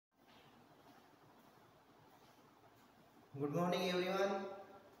Good morning everyone.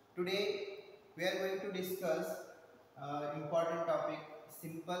 Today we are going to discuss important topic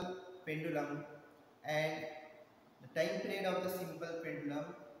simple pendulum and the time period of the simple pendulum.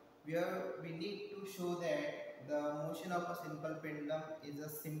 We need to show that the motion of a simple pendulum is a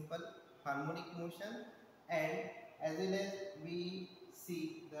simple harmonic motion, and as well as we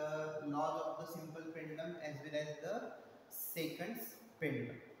see the laws of the simple pendulum as well as the seconds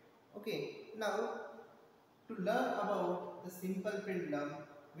pendulum. Okay, now to learn about the simple pendulum,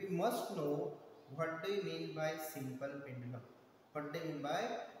 we must know what do you mean by simple pendulum. What do you mean by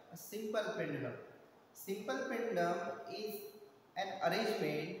a simple pendulum? Simple pendulum is an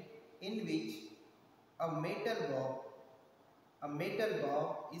arrangement in which a metal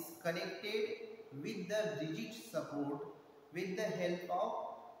bob is connected with the rigid support with the help of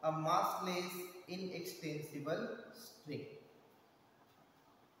a massless inextensible string.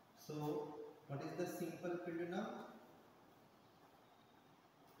 So, what is the simple pendulum?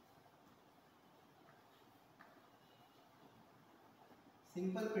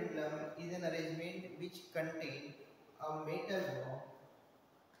 Simple pendulum is an arrangement which contains a metal bob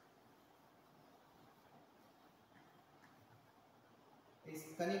is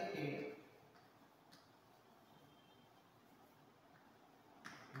connected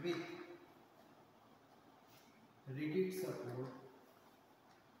with rigid support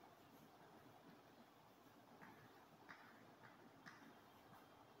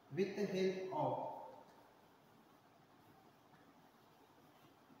with the help of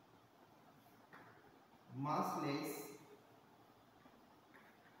massless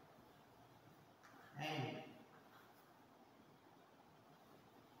and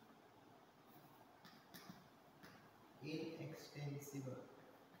inextensible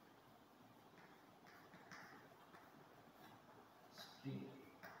string.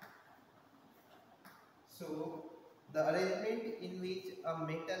 So, the arrangement in which a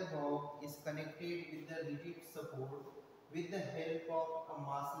metal bob is connected with the rigid support with the help of a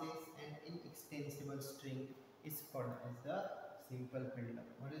massless and inextensible string is called as the simple pendulum.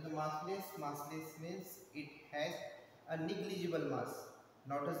 What is the massless? Massless means it has a negligible mass,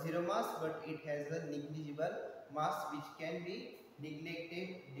 not a zero mass, but it has a negligible mass which can be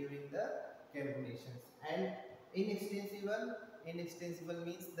neglected during the calculations. And inextensible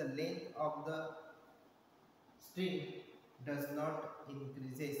means the length of the string does not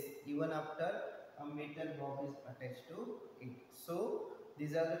increases even after a metal bob is attached to it. So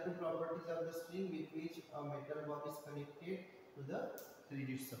these are the two properties of the string with which a metal bob is connected to the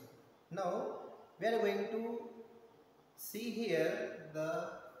rigid support. Now we are going to see here the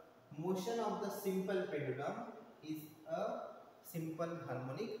motion of the simple pendulum is a simple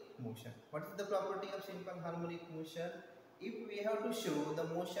harmonic motion. What is the property of simple harmonic motion? If we have to show the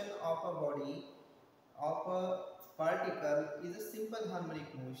motion of a body of a particle is a simple harmonic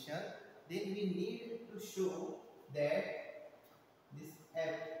motion, then we need to show that this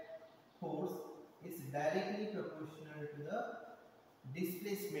F force is directly proportional to the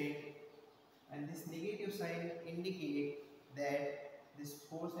displacement, and this negative sign indicate that this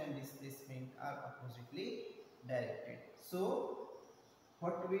force and displacement are oppositely directed. So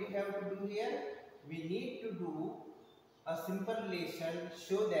what we have to do here, we need to do a simple relation,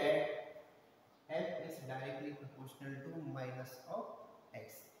 show that F is directly proportional to minus of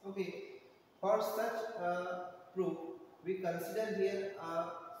x. Okay, for such a proof, we consider here a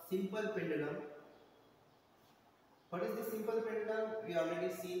simple pendulum. What is the simple pendulum? We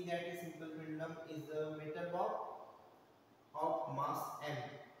already seen that a simple pendulum is a metal bob of mass m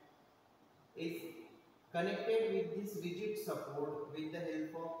is connected with this rigid support with the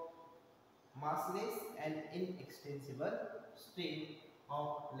help of massless and inextensible string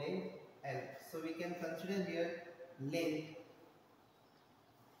of length L. So we can consider here length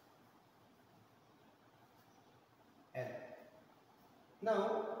L.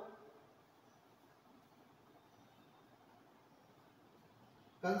 Now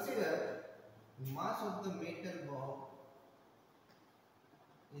consider mass of the metal bob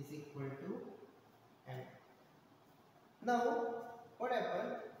is equal to M. Now what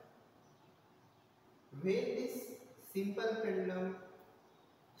happened when this simple pendulum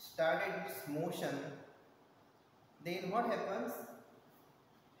started its motion? Then what happens?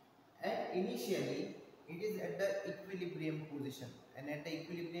 And initially it is at the equilibrium position, and at the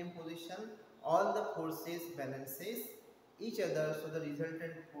equilibrium position all the forces balances each other, so the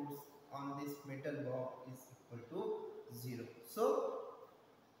resultant force on this metal bob is equal to 0. So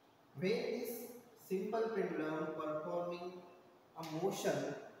when this simple pendulum performing a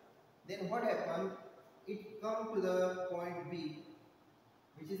motion, then what happens? It come to the point B,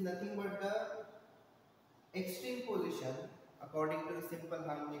 which is nothing but the extreme position according to the simple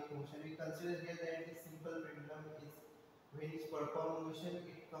harmonic motion. We consider here that the simple pendulum is when it's perform motion,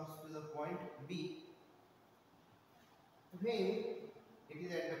 it comes to the point B. When it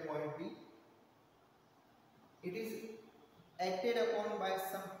is at the point B, it is acted upon by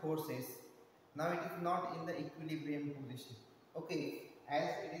some forces. Now it is not in the equilibrium position. Okay, as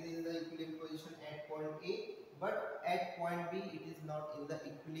it is in the equilibrium position at point A, but at point B it is not in the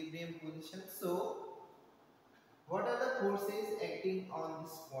equilibrium position. So what are the forces acting on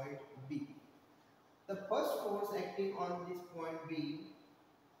this point B? The first force acting on this point B,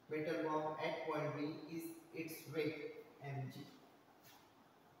 metal bomb at point B, is its weight mg.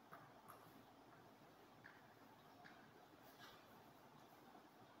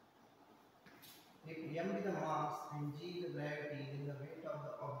 If m is the mass and g is the gravity, then the weight of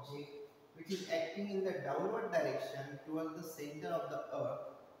the object which is acting in the downward direction towards the center of the earth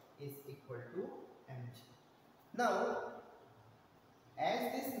is equal to mg. Now, as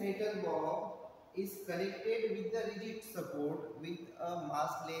this metal bomb is connected with the rigid support with a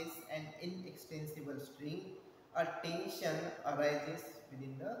massless and inextensible string, a tension arises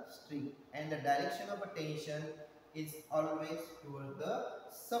within the string, and the direction of a tension is always toward the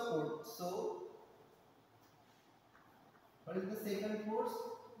support. So, what is the second force?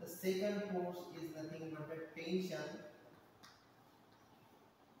 The second force is nothing but a tension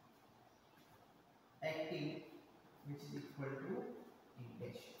acting, which is equal to E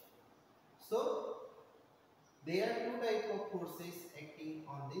dash. So, there are two types of forces acting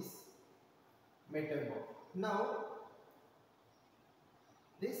on this metal bomb. Now,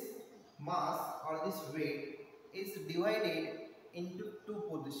 this mass or this weight is divided into two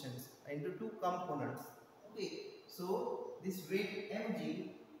positions, into two components. Okay, so this weight mg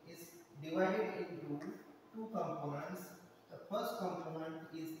is divided into two components. The first component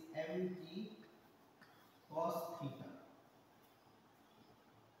is mg cos theta.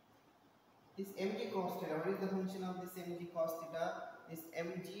 This mg cos theta, what is the function of this mg cos theta? This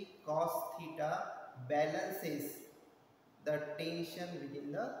mg cos theta balances the tension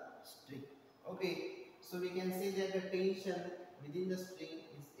within the string. Okay, so we can say that the tension within the string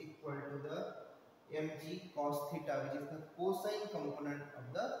is equal to the mg cos theta, which is the cosine component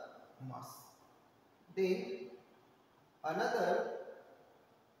of the mass. Then another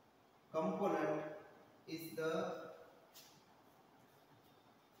component is the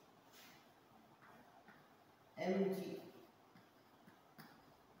mg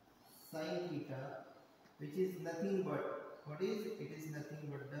sin theta, which is nothing but, what is it? It is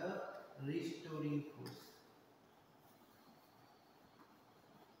nothing but the restoring force.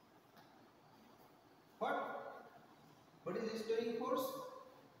 What is restoring force?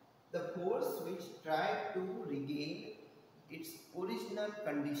 The force which tried to regain its original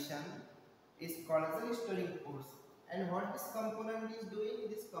condition is called as a restoring force. And what this component is doing?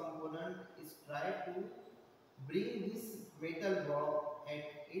 This component is trying to bring this metal block at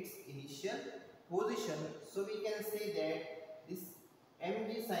its initial position. So we can say that this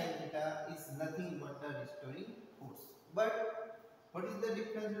mg sin theta is nothing but the restoring force. But what is the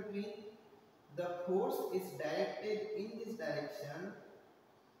difference between the force is directed in this direction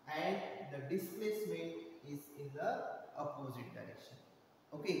and the displacement is in the opposite direction?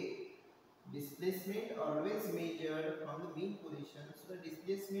 Okay, displacement always measured from the mean position. So the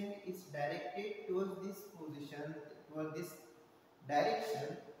displacement is directed towards this position, towards this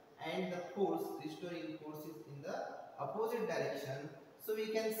direction, and the force, restoring force, is in the opposite direction. So we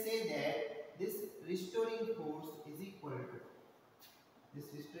can say that this restoring force is equal to, this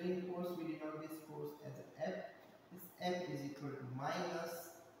restoring force, we denote this force as F. This F is equal to minus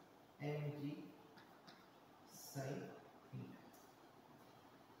mg sin theta.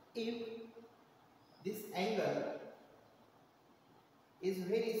 If this angle is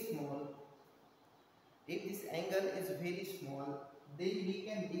very small, then we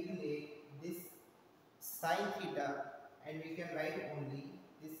can neglect this sin theta and we can write only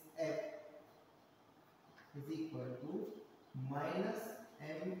this F is equal to minus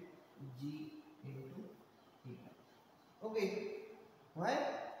mg into theta. Okay, why?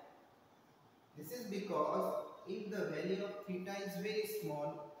 This is because if the value of theta is very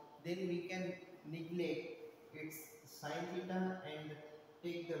small, then we can neglect its sin theta and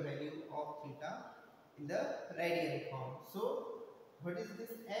take the value of theta in the radian form. So what is this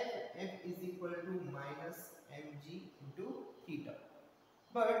F? F is equal to minus mg into theta.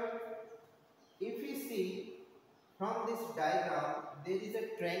 But if we see from this diagram, there is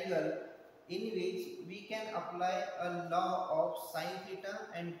a triangle in which we can apply a law of sin theta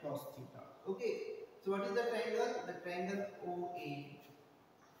and cos theta. Okay, so what is the triangle? The triangle OA.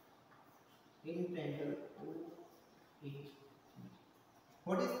 in triangle OAB.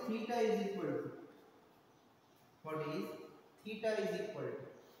 What is theta is equal to? What is theta is equal to?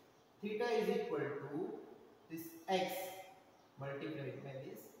 Theta is equal to this x multiplied by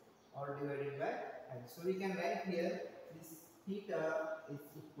this or divided by l. So we can write here this theta is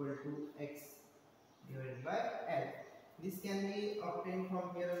equal to x divided by l. This can be obtained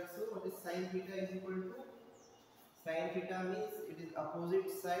from here also. What is sin theta is equal to? Sin theta means it is opposite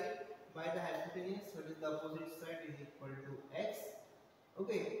side by the hypotenuse. What is the opposite side is equal to x.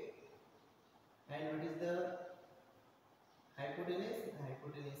 Okay. And what is the hypotenuse? The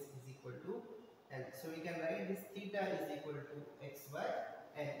hypotenuse is equal to l. So we can write this theta is equal to x by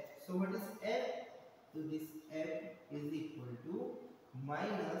l. So what is f? So this f is equal to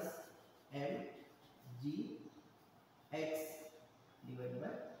minus mg x divided by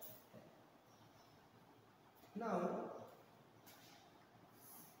l. Now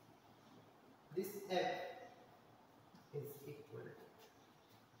this f is equal to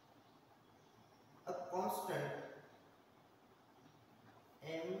a constant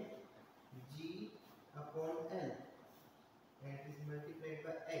mg upon l, and it is multiplied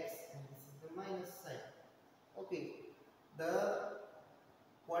by x, and this is the minus sign. Okay, the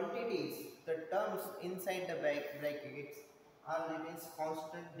quantities, the terms inside the brackets are remains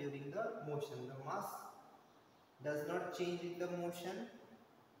constant during the motion. The mass does not change with the motion.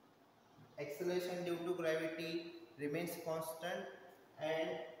 Acceleration due to gravity remains constant, and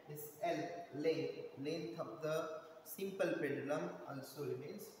this L, length of the simple pendulum also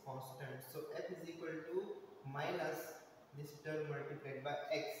remains constant. So F is equal to minus this term multiplied by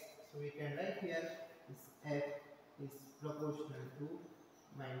x. So we can write here this F is proportional to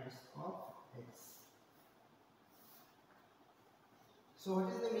minus of x. So what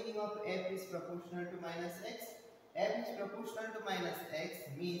is the meaning of F is proportional to minus x? F is proportional to minus x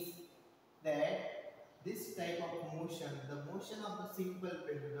means that this type of motion, the motion of the simple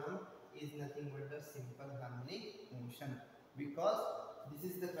pendulum, is nothing but the simple harmonic motion, because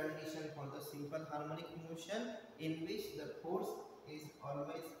this is the condition for the simple harmonic motion in which the force is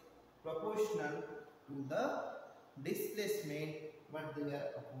always proportional to the displacement, but they are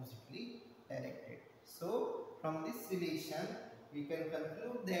oppositely directed. So from this relation we can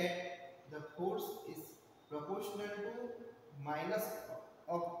conclude that the force is proportional to minus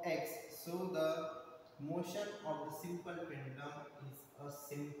of x. So the motion of the simple pendulum is a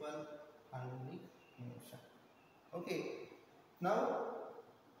simple harmonic motion. Okay, now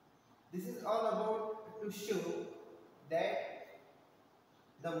this is all about to show that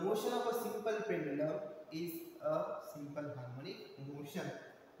the motion of a simple pendulum is a simple harmonic motion.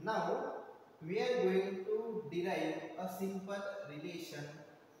 Now we are going to derive a simple relation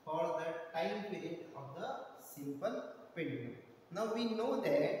for the time period of the simple pendulum. Now we know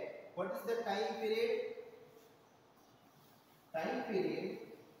that what is the time period? Time period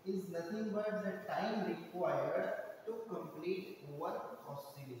is nothing but the time required to complete one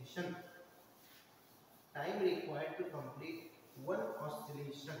oscillation. Time required to complete one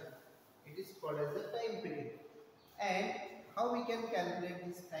oscillation. It is called as the time period. And how we can calculate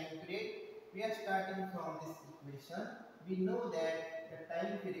this time period? We are starting from this equation. We know that the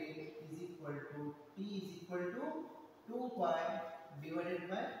time period is equal to T is equal to 2 pi divided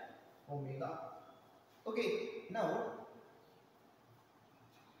by omega. Okay, now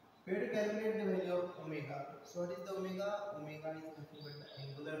we have to calculate the value of omega. So what is the omega? Omega is nothing but the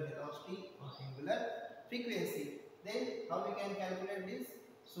angular velocity or angular frequency. Then how we can calculate this?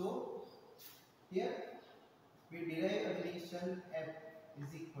 So here we derive a relation F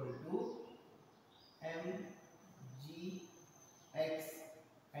is equal to mg x,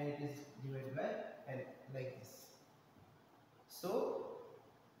 and it is divided by L like this. So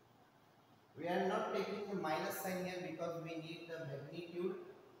we are not taking the minus sign here because we need the magnitude.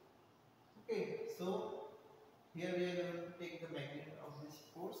 Okay, so here we are going to take the magnitude of this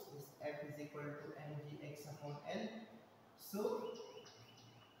force. This F is equal to mg x upon L. So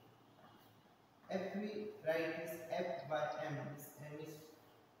F we write is F by m. This m is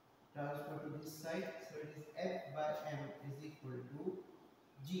transferred to this side, so it is F by m is equal to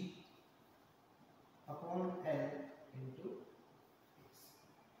g upon L into x.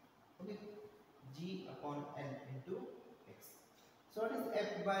 Okay, g upon L into x. So what is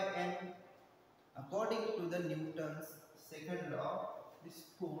F by m? According to the Newton's second law, this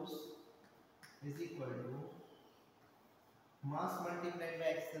force is equal to mass multiplied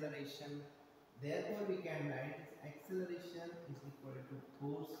by acceleration. Therefore, we can write acceleration is equal to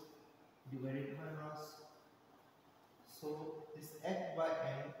force divided by mass. So this F by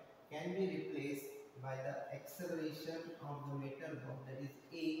m can be replaced by the acceleration of the metal ball, that is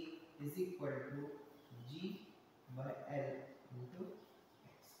A is is equal to G by L into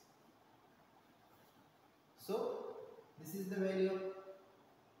X. So this is the value of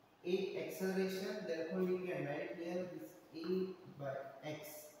A acceleration. Therefore we can write here this A by X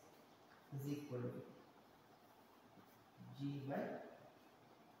is equal to G by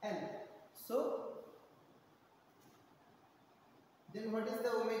L. So then what is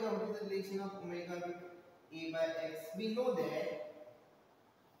the omega? What is the relation of omega with A by X? We know that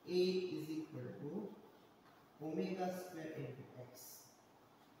A is equal to omega square into X.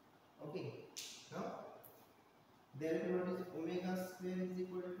 Okay. Now therefore what is omega square is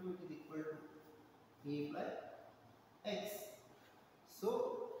equal to? It is equal to A by X. So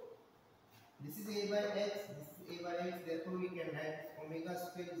this is A by X, this is A by X, therefore we can write omega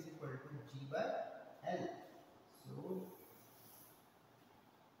square is equal to G by L. So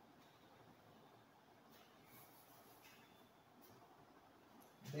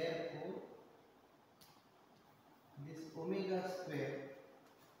therefore this omega square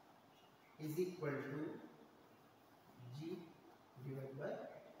is equal to G divided by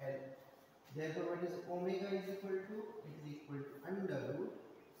L. Therefore what is omega is equal to? It is equal to under root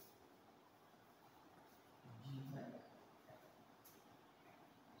G by L.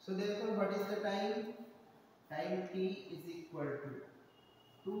 So therefore what is the time? Time t is equal to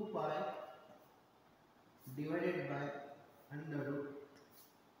 2 pi divided by under root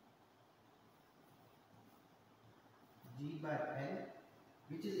G by L,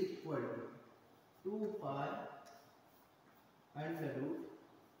 which is equal to 2 pi under root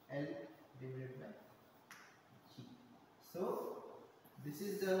L divided by G. So this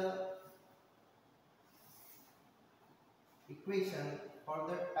is the equation for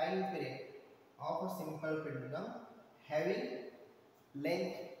the time period of a simple pendulum having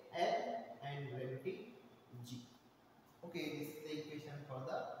length L and gravity G. Okay, this is the equation for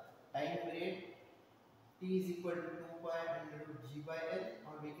the time period. T is equal to 2 pi under root G by L,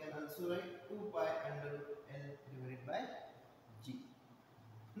 or we can also write 2 pi under root L divided by G.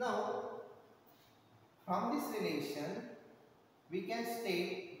 Now from this relation we can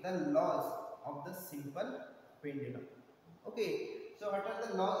state the laws of the simple pendulum. Okay, so what are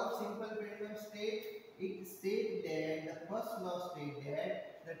the laws of simple pendulum state? It states that the first law states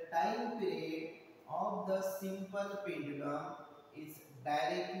that the time period of the simple pendulum is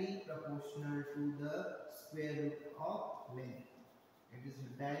directly proportional to the square root of length. It is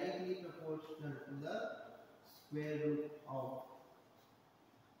directly proportional to the square root of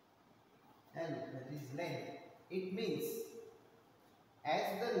L, that is length. It means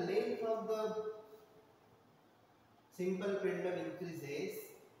as the length of the simple pendulum increases,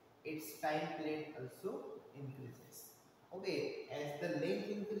 its time period also increases. Okay, as the length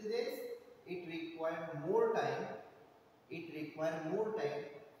increases, it requires more time. It requires more time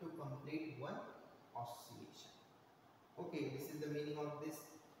to complete one oscillation. Okay, this is the meaning of this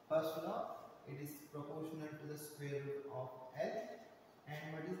first law. It is proportional to the square root of L.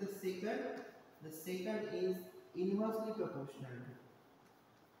 And what is the second? The second is inversely proportional to.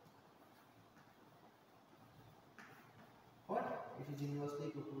 What? It is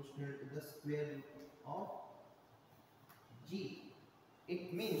inversely proportional to the square root of G.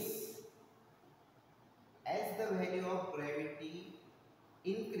 It means as the value of gravity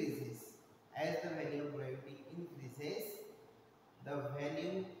increases, the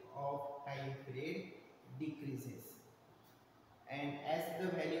value of time period decreases, and as the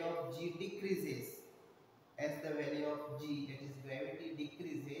value of G decreases, as the value of G, that is gravity,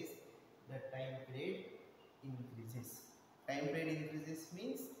 decreases, the time period increases. Time period increases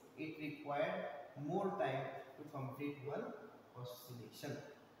means it required more time to complete one oscillation.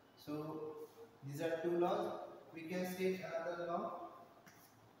 So these are two laws. We can state another law.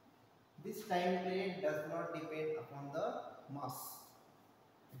 This time period does not depend upon the mass.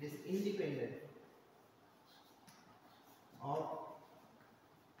 It is independent of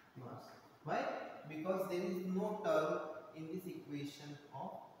mass. Why? Because there is no term in this equation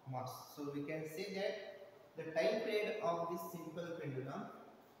of mass. So we can say that the time period of this simple pendulum,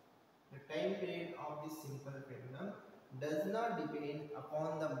 does not depend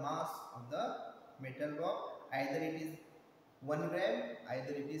upon the mass of the metal block. Either it is 1 gram,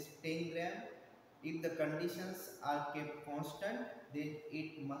 either it is 10 gram. If the conditions are kept constant, then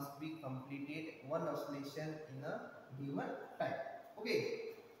it must be completed one oscillation in a given time. Okay.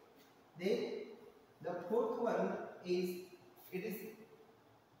 Then the fourth one is it is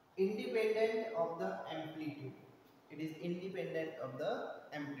independent of the amplitude. It is independent of the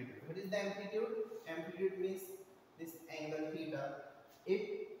amplitude. What is the amplitude? Amplitude means this angle theta. If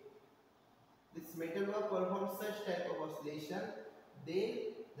this metal block performs such type of oscillation,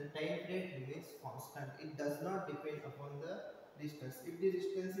 then the time period remains constant. It does not depend upon the distance. If the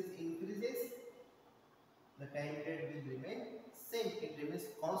distance is increases, the time period will remain same. It remains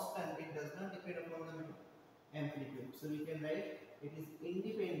constant. It does not depend upon the amplitude. So we can write it is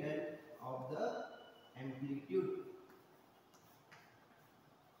independent of the amplitude.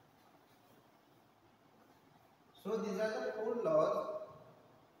 So these are the four laws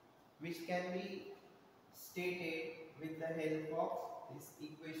which can be stated with the help of this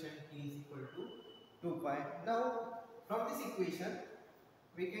equation T is equal to 2 pi. Now from this equation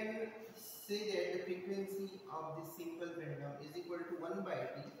we can say that the frequency of this simple pendulum is equal to 1 by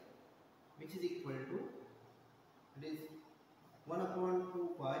T, which is equal to, it is 1 upon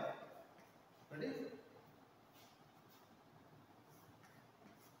 2 pi, that is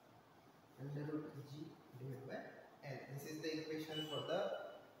under root G divided by L. This is the equation for the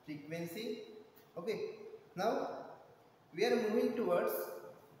frequency. Okay, now we are moving towards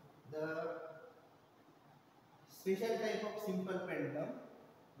the special type of simple pendulum,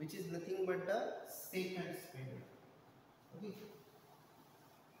 which is nothing but the second pendulum. Okay.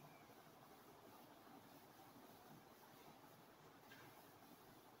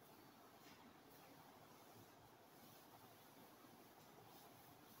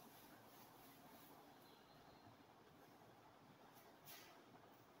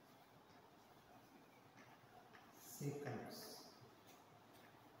 Seconds.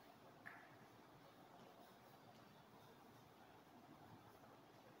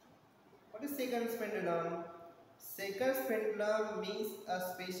 What is seconds pendulum? Seconds pendulum means a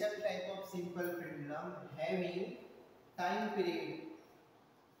special type of simple pendulum having time period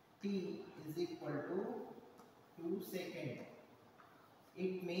T is equal to 2 seconds.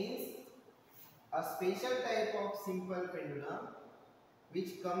 It means a special type of simple pendulum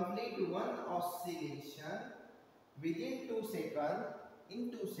which complete one oscillation within 2 seconds.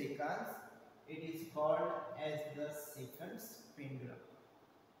 In 2 seconds, it is called as the seconds pendulum.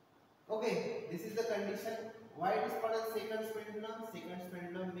 Okay, this is the condition. Why it is called as seconds pendulum? Seconds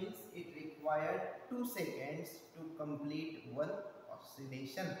pendulum means it required 2 seconds to complete one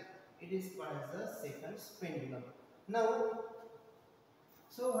oscillation. It is called as the seconds pendulum. Now,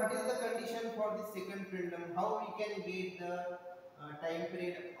 so what is the condition for the second pendulum? How we can get the time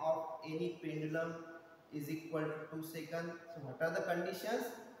period of any pendulum is equal to 2 seconds? So what are the conditions?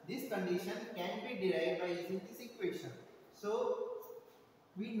 This condition can be derived by using this equation. So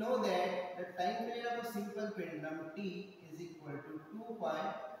we know that the time period of a simple pendulum T is equal to 2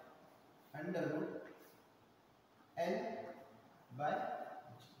 pi under root L by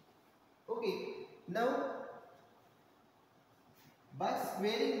G. Okay, now by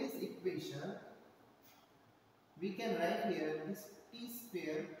squaring this equation, we can write here this T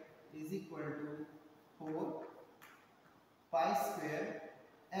square is equal to 4 pi square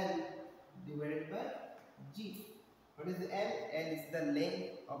L divided by G. What is the L? L is the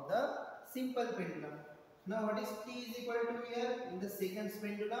length of the simple pendulum. Now what is T is equal to here? In the seconds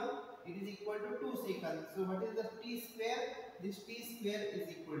pendulum, it is equal to 2 seconds. So what is the T square? This T square is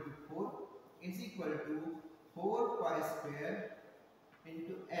equal to 4. Is equal to 4 pi square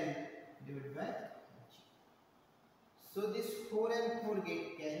into L divided by G. So this 4 and 4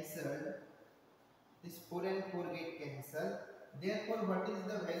 get cancelled. This 4 and 4 get cancelled. Therefore, what is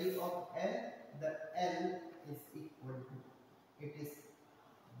the value of L? The L is equal to, it is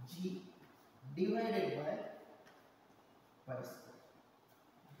G divided by pi square.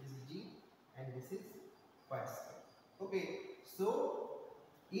 This is G and this is pi square. Okay, so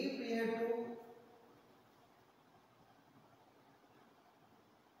if we have to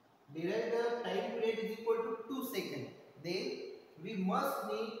derive the time period is equal to 2 seconds, then we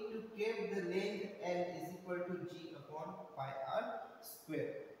must need to keep the length L is equal to G upon pi r square.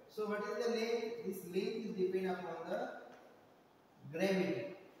 So what is the length? This length is depend upon the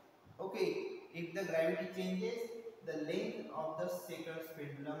gravity. Okay, if the gravity changes, the length of the seconds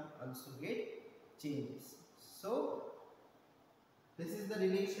pendulum also get changes. So this is the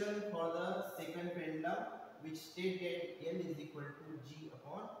relation for the second pendulum, which state that L is equal to G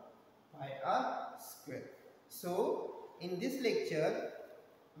upon pi r square. So in this lecture,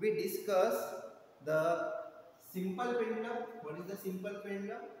 we discuss the simple pendulum. What is the simple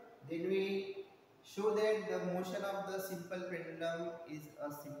pendulum? Then we show that the motion of the simple pendulum is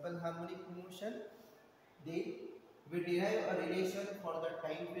a simple harmonic motion. Then we derive a relation for the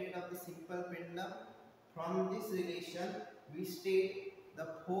time period of the simple pendulum. From this relation, we state the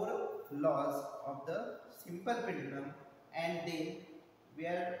 4 laws of the simple pendulum, and then we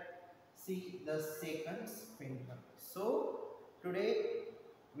are see the seconds pendulum. So today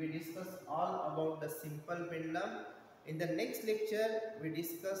we discuss all about the simple pendulum. In the next lecture we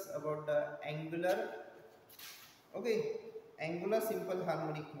discuss about the angular, okay, angular simple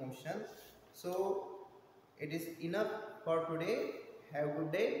harmonic motion. So it is enough for today. Have a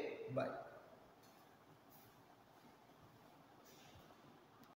good day. Bye.